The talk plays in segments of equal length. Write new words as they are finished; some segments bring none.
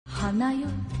花よ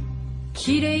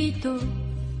きれいと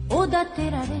おだて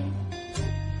られ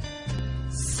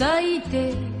咲い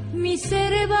てみせ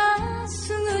れば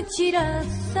すぐ散ら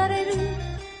される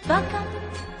バカ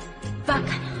バカな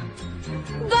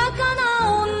バカ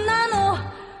な女の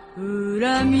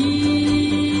恨み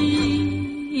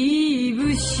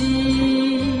節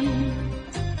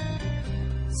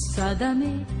定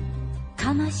め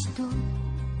悲しと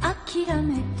諦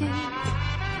めて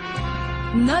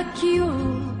泣き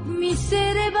を見せ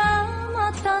れば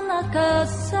また泣か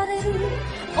される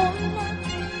女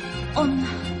女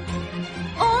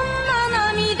女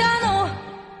涙の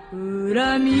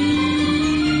恨み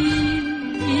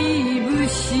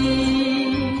節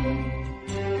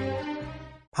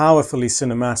Powerfully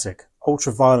cinematic,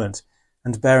 ultra-violent,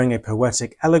 and bearing a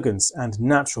poetic elegance and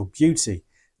natural beauty,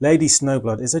 Lady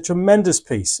Snowblood is a tremendous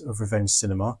piece of revenge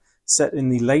cinema set in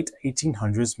the late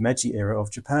 1800s Meiji era of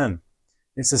Japan.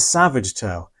 It's a savage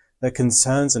tale that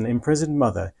concerns an imprisoned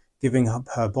mother giving up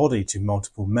her body to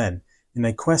multiple men in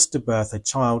a quest to birth a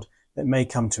child that may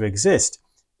come to exist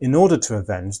in order to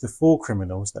avenge the 4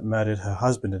 criminals that murdered her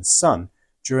husband and son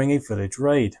during a village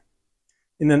raid.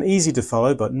 In an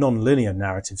easy-to-follow but non-linear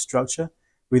narrative structure,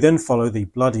 we then follow the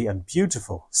bloody and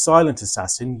beautiful silent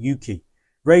assassin Yuki,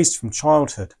 raised from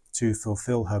childhood to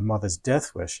fulfill her mother's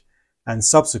death wish, and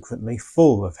subsequently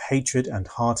full of hatred and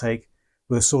heartache,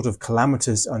 with a sort of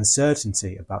calamitous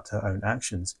uncertainty about her own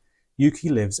actions. Yuki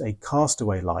lives a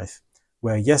castaway life,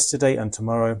 where yesterday and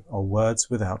tomorrow are words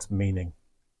without meaning.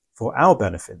 For our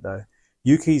benefit, though,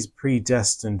 Yuki's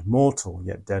predestined mortal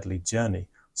yet deadly journey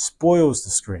spoils the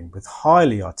screen with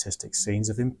highly artistic scenes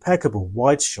of impeccable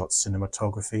wide-shot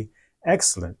cinematography,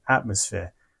 excellent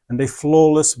atmosphere, and a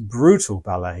flawless, brutal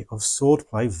ballet of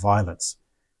swordplay violence.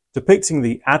 Depicting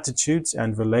the attitudes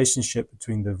and relationship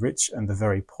between the rich and the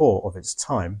very poor of its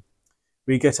time,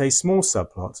 we get a small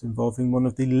subplot involving one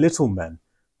of the little men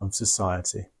of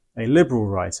society. A liberal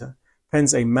writer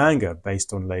pens a manga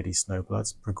based on Lady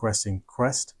Snowblood's progressing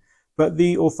quest, but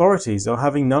the authorities are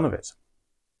having none of it,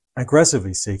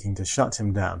 aggressively seeking to shut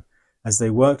him down as they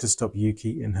work to stop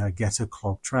Yuki in her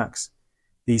ghetto-clogged tracks.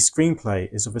 The screenplay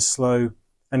is of a slow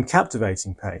and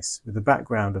captivating pace, with a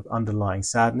background of underlying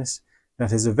sadness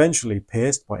that is eventually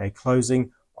pierced by a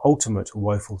closing, ultimate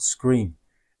woeful scream.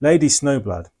 Lady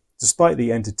Snowblood, despite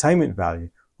the entertainment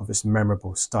value of its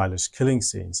memorable, stylish killing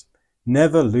scenes,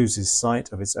 never loses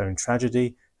sight of its own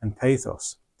tragedy and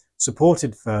pathos.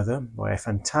 Supported further by a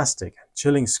fantastic and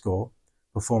chilling score,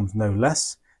 performed no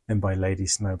less than by Lady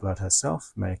Snowblood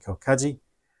herself, Meiko Kaji,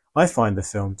 I find the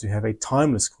film to have a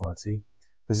timeless quality,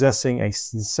 possessing a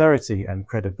sincerity and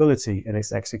credibility in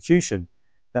its execution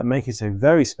that make it a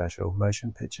very special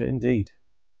motion picture indeed.